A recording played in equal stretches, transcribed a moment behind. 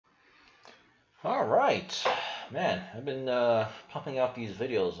All right, man. I've been pumping out these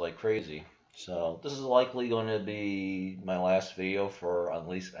videos like crazy. So this is likely going to be my last video for at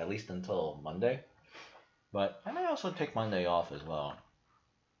least until Monday. But I may also take Monday off as well.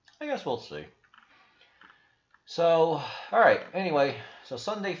 I guess we'll see. So, all right. Anyway, so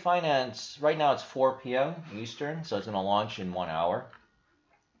Sunday Finance right now it's 4 p.m. Eastern, so it's going to launch in 1 hour.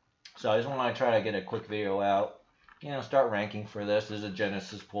 So I just want to try to get a quick video out. Start ranking for this. This is a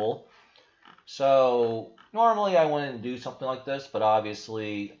Genesis pool. So normally I wouldn't do something like this, but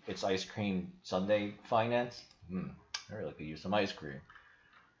obviously it's ice cream Sunday finance. I really could use some ice cream.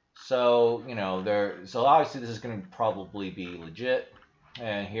 So so obviously this is going to probably be legit.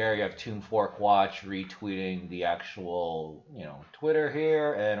 And here you have Toon Fork Watch retweeting the actual Twitter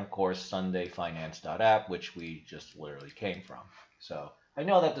here, and of course SundayFinance.app, which we just literally came from. So I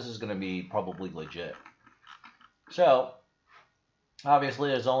know that this is going to be probably legit. So obviously,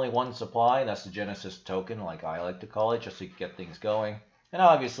 there's only one supply, and that's the Genesis token, like I like to call it, just to get things going. And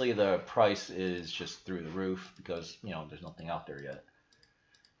obviously, the price is just through the roof because, there's nothing out there yet.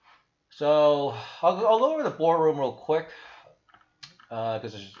 So, I'll go over the boardroom real quick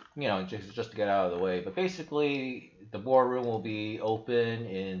because, just to get out of the way. But basically, the boardroom will be open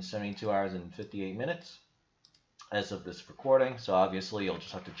in 72 hours and 58 minutes as of this recording. So, obviously, you'll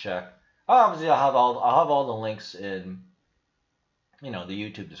just have to check. Obviously, I'll have all the links in the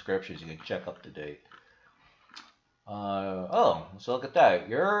YouTube descriptions. You can check up to date. So look at that.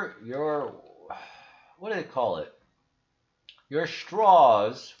 Your what do they call it? Your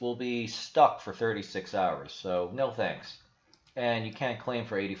straws will be stuck for 36 hours. So no thanks. And you can't claim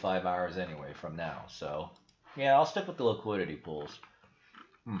for 85 hours anyway from now. So yeah, I'll stick with the liquidity pools.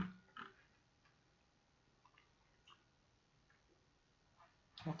 I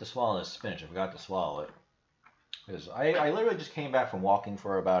have to swallow this spinach. I forgot to swallow it. Because I literally just came back from walking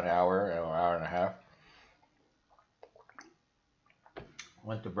for about an hour and a half.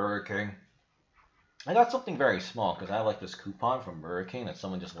 Went to Burger King. I got something very small because I have like this coupon from Burger King that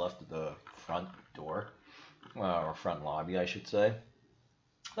someone just left at the front door. Or front lobby, I should say.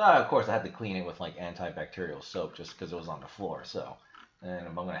 Of course, I had to clean it with like antibacterial soap just because it was on the floor. So, and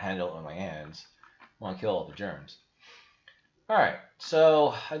I'm going to handle it with my hands. I want to kill all the germs. Alright,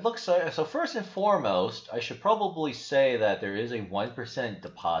 so so first and foremost, I should probably say that there is a 1%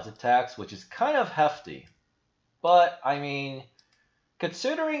 deposit tax, which is kind of hefty. But, I mean,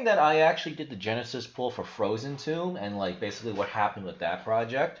 considering that I actually did the Genesis pool for Frozen Tomb and like basically what happened with that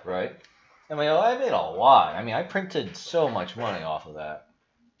project, right? I mean, I made a lot. I mean, I printed so much money off of that.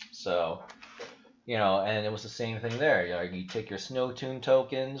 So, and it was the same thing there. You take your Snow Tomb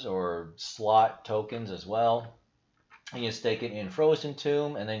tokens or slot tokens as well. And you stake it in Frozen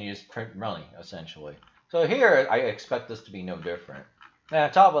Tomb, and then you just print money, essentially. So here, I expect this to be no different. And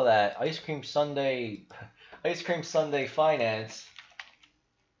on top of that, Icecream Sundae Finance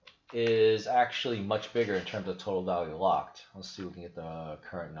is actually much bigger in terms of total value locked. Let's see if we can get the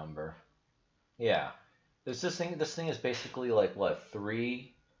current number. Yeah. This thing is basically like, what,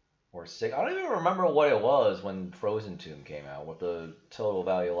 3 or 6? I don't even remember what it was when Frozen Tomb came out, what the total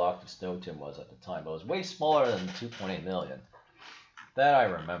value locked of Snow Tomb was at the time. But it was way smaller than 2.8 million. That I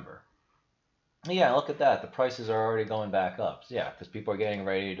remember. Yeah, look at that. The prices are already going back up. Yeah, because people are getting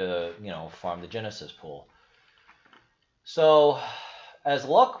ready to, farm the Genesis pool. So, as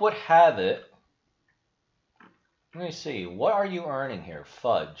luck would have it, let me see. What are you earning here?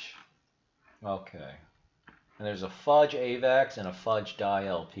 Fudge. Okay. And there's a Fudge AVAX and a Fudge Dai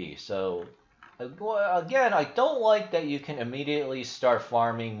LP. So, again, I don't like that you can immediately start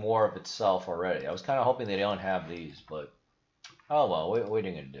farming more of itself already. I was kind of hoping they don't have these, but oh well, what are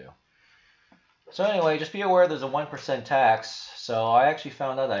you going to do? So anyway, just be aware there's a 1% tax. So I actually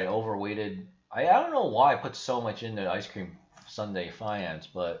found out that I overweighted. I don't know why I put so much into Ice Cream Sunday Finance,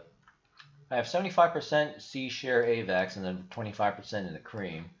 but I have 75% C share AVAX and then 25% in the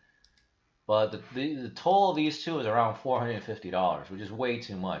cream. But the total of these two is around $450, which is way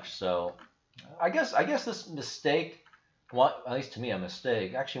too much. So I guess this mistake, at least to me a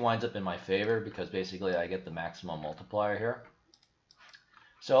mistake, actually winds up in my favor because basically I get the maximum multiplier here.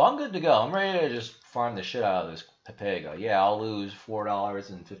 So I'm good to go. I'm ready to just farm the shit out of this Pepega. Yeah, I'll lose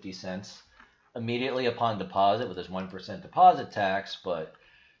 $4.50 immediately upon deposit with this 1% deposit tax, but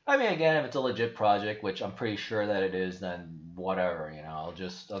I mean, again, if it's a legit project, which I'm pretty sure that it is, then whatever, I'll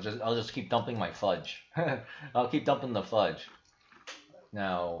just keep dumping my fudge. I'll keep dumping the fudge.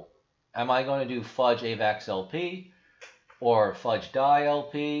 Now, am I going to do Fudge AVAX LP or Fudge Dai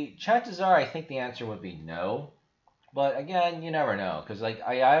LP? Chances are, I think the answer would be no. But again, you never know, because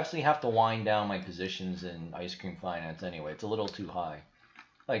I obviously have to wind down my positions in Ice Cream Finance anyway. It's a little too high.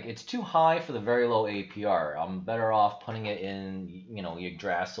 like it's too high for the very low APR. I'm better off putting it in, you know,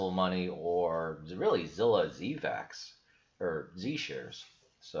 Yggdrasil money or really Zilla ZVAX or Z shares.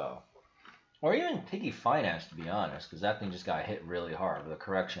 So, or even Piggy Finance to be honest, because that thing just got hit really hard. The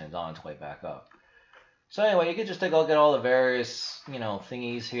correction is on its way back up. So anyway, you can just take a look at all the various, you know,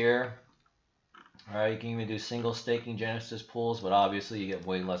 thingies here. All right, you can even do single staking Genesis pools, but obviously you get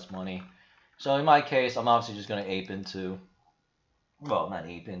way less money. So in my case, I'm obviously just going to ape into, well, not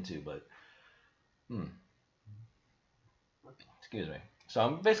ape into, but, excuse me. So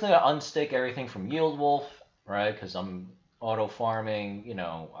I'm basically going to unstake everything from Yield Wolf, right? Because I'm auto farming, you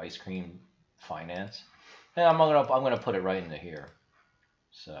know, Icecream Finance, and I'm gonna put it right into here.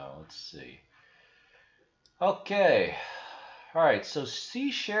 So let's see. Okay. All right, so C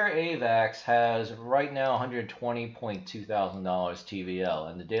share AVAX has right now $120.2 thousand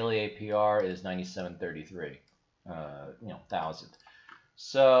TVL, and the daily APR is 97.33, you know, thousand.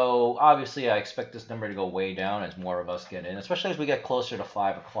 So obviously, I expect this number to go way down as more of us get in, especially as we get closer to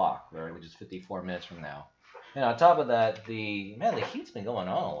 5 o'clock, right, which is 54 minutes from now. And on top of that, the heat's been going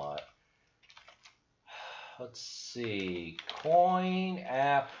on a lot. Let's see, coin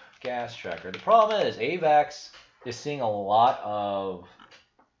app gas tracker. The problem is AVAX is seeing a lot of,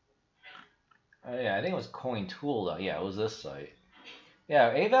 yeah, I think it was CoinTool though. Yeah, it was this site.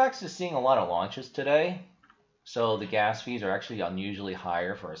 Yeah, AVAX is seeing a lot of launches today, so the gas fees are actually unusually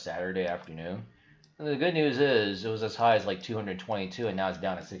higher for a Saturday afternoon. And the good news is it was as high as like 222, and now it's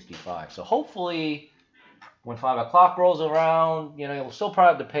down at 65. So hopefully, when 5 o'clock rolls around, you know, you'll still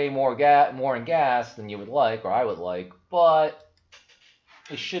probably have to pay more in gas than you would like, or I would like, but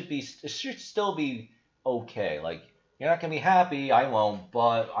it should still be okay. Like, you're not gonna be happy, I won't,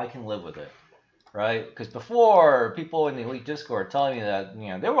 but I can live with it, right? Because before, people in the Elite Discord were telling me that, you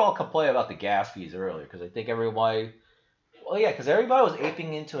know, they were all complaining about the gas fees earlier, because I think everybody, well, yeah, because everybody was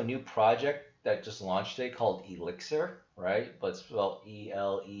aping into a new project that just launched today called Elixir, right? But it's spelled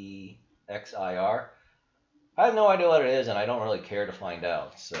ELEXIR. I have no idea what it is, and I don't really care to find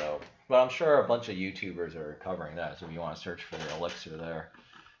out. So, but I'm sure a bunch of YouTubers are covering that. So if you want to search for the Elixir there,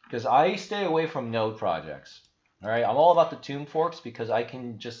 because I stay away from node projects. All right, I'm all about the tomb forks because I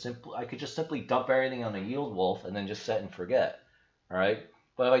could just simply dump everything on a Yield Wolf and then just set and forget. All right,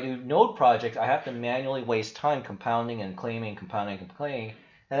 but if I do node projects, I have to manually waste time compounding and claiming, compounding and claiming.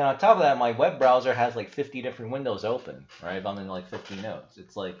 And then on top of that, my web browser has like 50 different windows open. Right, if I'm in like 50 nodes,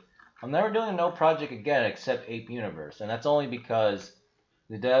 it's like I'm never doing a node project again except Ape Universe, and that's only because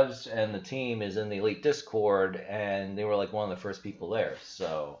the devs and the team is in the Elite Discord, and they were like one of the first people there.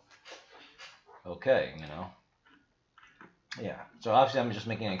 So, okay, you know. Yeah, so obviously I'm just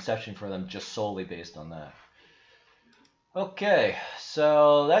making an exception for them just solely based on that. Okay,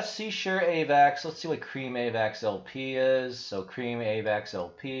 so that's C share AVAX. Let's see what Cream AVAX LP is. So Cream AVAX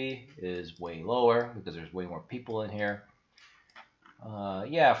LP is way lower because there's way more people in here.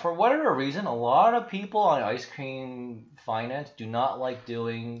 Yeah, for whatever reason, a lot of people on Icecream Finance do not like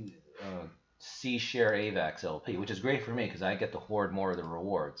doing C share AVAX LP, which is great for me because I get to hoard more of the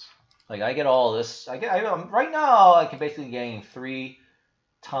rewards. Like I get all this. Right now I can basically gain 3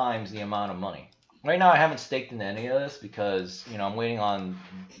 times the amount of money. Right now I haven't staked into any of this because, you know, I'm waiting on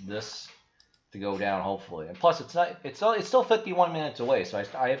this to go down hopefully. And plus it's still 51 minutes away, so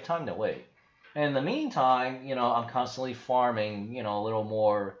I have time to wait. And in the meantime, you know, I'm constantly farming, you know, a little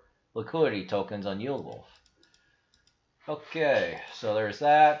more liquidity tokens on Yield Wolf. Okay, so there's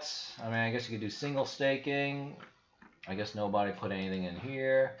that. I mean, I guess you could do single staking. I guess nobody put anything in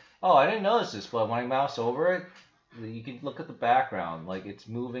here. Oh, I didn't notice this, but when I mouse over it, you can look at the background. Like, it's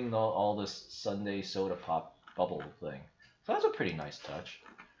moving all this Sundae soda pop bubble thing. So that's a pretty nice touch.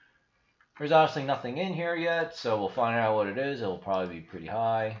 There's obviously nothing in here yet, so we'll find out what it is. It'll probably be pretty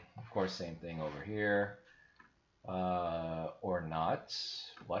high. Of course, same thing over here. Or not.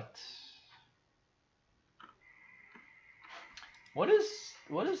 What? What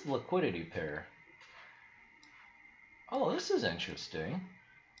is liquidity pair? Oh, this is interesting.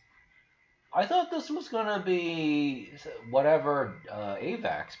 I thought this was gonna be whatever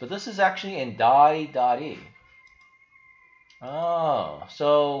AVAX, but this is actually in Dai.e. Oh,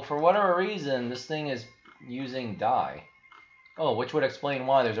 so for whatever reason, this thing is using Dai. Oh, which would explain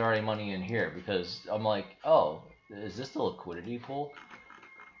why there's already money in here, because I'm like, oh, is this the liquidity pool?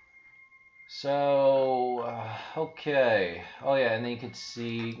 So, okay. Oh yeah, and then you can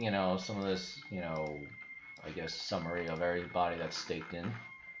see, you know, some of this, you know, I guess summary of everybody that's staked in.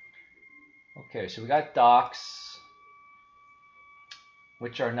 Okay, so we got docs,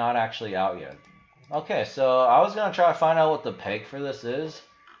 which are not actually out yet. Okay, so I was going to try to find out what the peg for this is.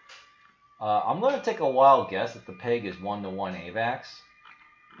 I'm going to take a wild guess that the peg is 1-to-1 AVAX.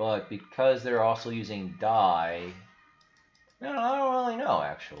 but because they're also using Dai, I don't really know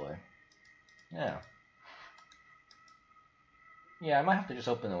actually. Yeah. Yeah, I might have to just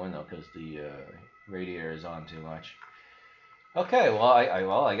open the window because the radiator is on too much. Okay,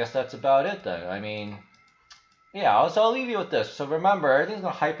 well, I guess that's about it then. I mean, yeah, so I'll leave you with this. So remember, everything's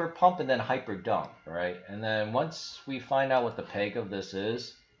gonna hyper pump and then hyper dump, right? And then once we find out what the peg of this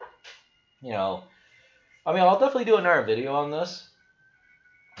is, you know, I mean, I'll definitely do another video on this,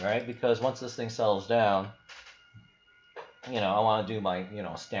 right? Because once this thing settles down, I want to do my,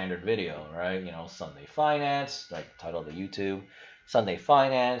 standard video, right? Sunday Finance, like title of the YouTube, Sunday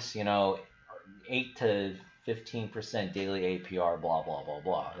Finance, 8 to 15% daily APR, blah, blah, blah,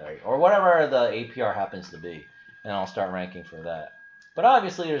 blah, right? Or whatever the APR happens to be. And I'll start ranking for that. But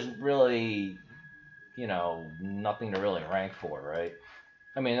obviously there's really, nothing to really rank for, right?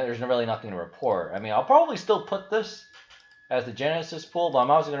 I mean, there's really nothing to report. I mean, I'll probably still put this as the Genesis pool, but I'm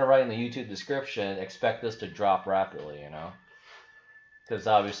also going to write in the YouTube description, expect this to drop rapidly, because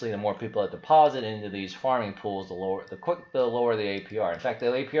obviously the more people that deposit into these farming pools, the lower the the APR. In fact, the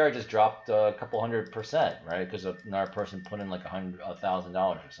APR just dropped a couple 100%, right? Because another person put in like $1,000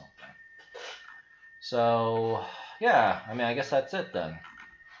 or something. So yeah, I mean, I guess that's it then.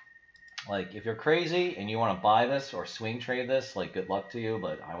 Like, if you're crazy and you want to buy this or swing trade this, like, good luck to you,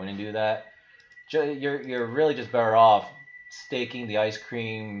 but I wouldn't do that. You're really just better off staking the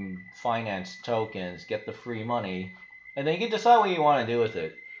Icecream finance tokens, get the free money, and then you can decide what you want to do with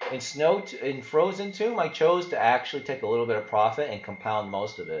it. In Frozen Tomb, I chose to actually take a little bit of profit and compound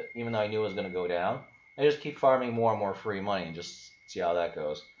most of it, even though I knew it was going to go down. I just keep farming more and more free money and just see how that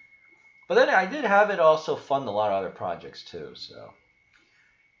goes. But then I did have it also fund a lot of other projects too, so.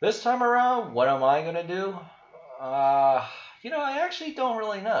 This time around, what am I going to do? I actually don't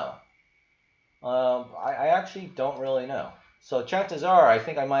really know. I actually don't really know. So chances are, I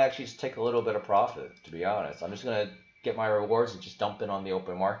think I might actually just take a little bit of profit, to be honest. I'm just going to get my rewards and just dump it on the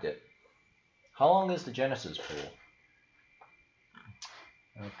open market. How long is the Genesis pool?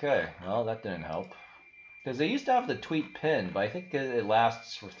 Okay, well, that didn't help. Because they used to have the tweet pinned, but I think it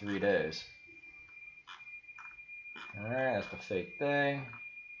lasts for 3 days. Alright, that's the fake thing.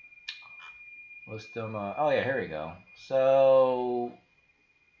 Wisdom, oh yeah, here we go. So,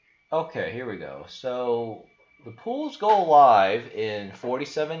 okay, here we go. So, the pools go live in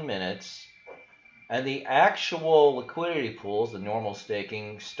 47 minutes, and the actual liquidity pools, the normal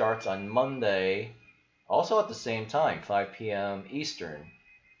staking, starts on Monday, also at the same time, 5 p.m. Eastern,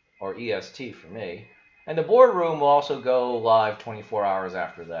 or EST for me. And the boardroom will also go live 24 hours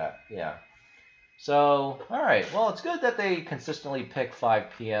after that, yeah. So, alright, well, it's good that they consistently pick 5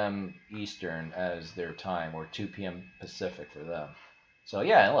 p.m. Eastern as their time, or 2 p.m. Pacific for them. So,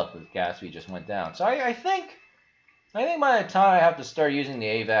 yeah, and look, the gas fee just went down. So, I think by the time I have to start using the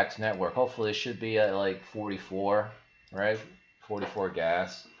AVAX network, hopefully it should be at like 44, right? 44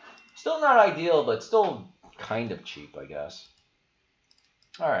 gas. Still not ideal, but still kind of cheap, I guess.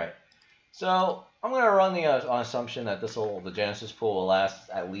 Alright, so I'm going to run the on assumption that the Genesis pool will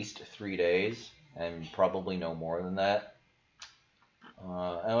last at least 3 days. And probably no more than that.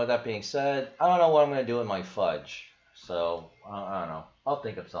 And with that being said, I don't know what I'm going to do with my fudge. So, I don't know. I'll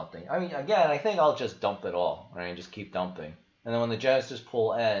think of something. I mean, again, I think I'll just dump it all. Right? Just keep dumping. And then when the Genesis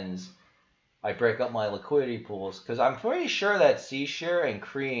pool ends, I break up my liquidity pools. Because I'm pretty sure that C-Share and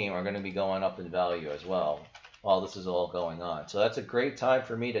Cream are going to be going up in value as well while this is all going on. So that's a great time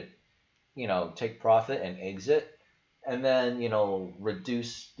for me to, take profit and exit. And then,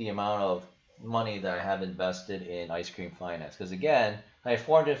 reduce the amount of money that I have invested in Icecream Finance. Because again, I have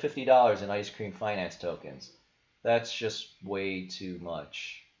 $450 in Icecream Finance tokens. That's just way too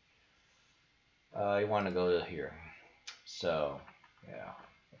much. I want to go to here. So, yeah.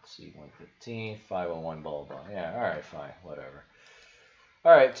 Let's see, 115, 501, blah, blah. Yeah, alright, fine, whatever.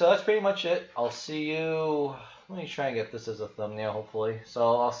 Alright, so that's pretty much it. I'll see you... Let me try and get this as a thumbnail, hopefully.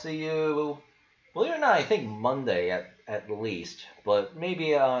 So, I'll see you... Believe it or not, I think Monday at least, but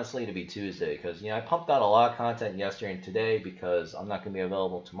maybe honestly to be Tuesday, because I pumped out a lot of content yesterday and today because I'm not going to be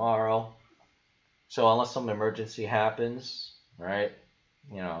available tomorrow. So unless some emergency happens, right?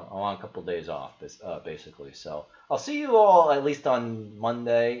 I want a couple days off, basically. So I'll see you all at least on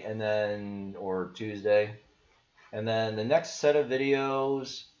Monday or Tuesday, and then the next set of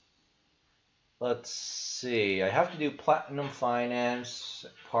videos. Let's see, I have to do Platinum Finance,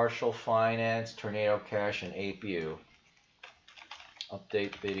 Partial Finance, Tornado Cash, and APY.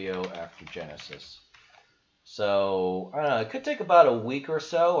 Update video after Genesis. So, I don't know, it could take about a week or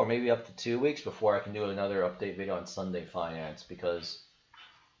so, or maybe up to 2 weeks before I can do another update video on Sunday Finance, because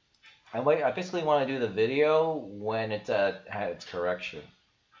I basically want to do the video when it's at its correction.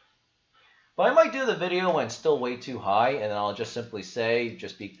 But I might do the video when it's still way too high, and then I'll just simply say,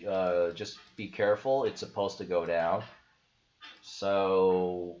 just be careful. It's supposed to go down.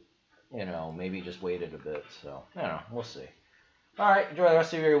 So, you know, maybe just wait it a bit. So, I don't know. We'll see. All right. Enjoy the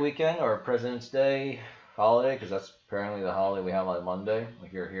rest of your weekend or President's Day holiday, because that's apparently the holiday we have on Monday.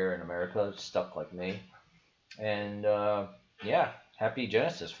 If you're here in America, stuck like me. And yeah, happy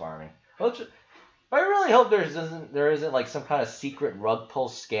Genesis farming. I really hope there isn't like some kind of secret rug pull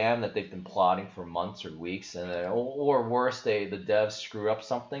scam that they've been plotting for months or weeks, and or worse, the devs screw up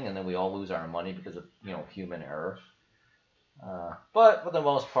something and then we all lose our money because of human error. But for the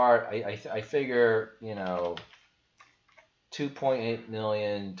most part, I figure 2.8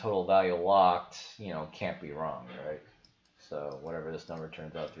 million total value locked, can't be wrong, right? So whatever this number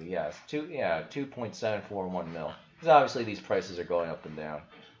turns out to be, yeah, 2.741 mil. Because obviously these prices are going up and down.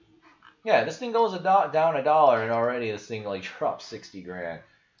 Yeah, this thing goes down $1, and already this thing like drops 60 grand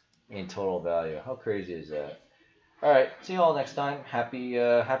in total value. How crazy is that? All right, see you all next time. Happy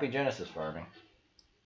Genesis farming.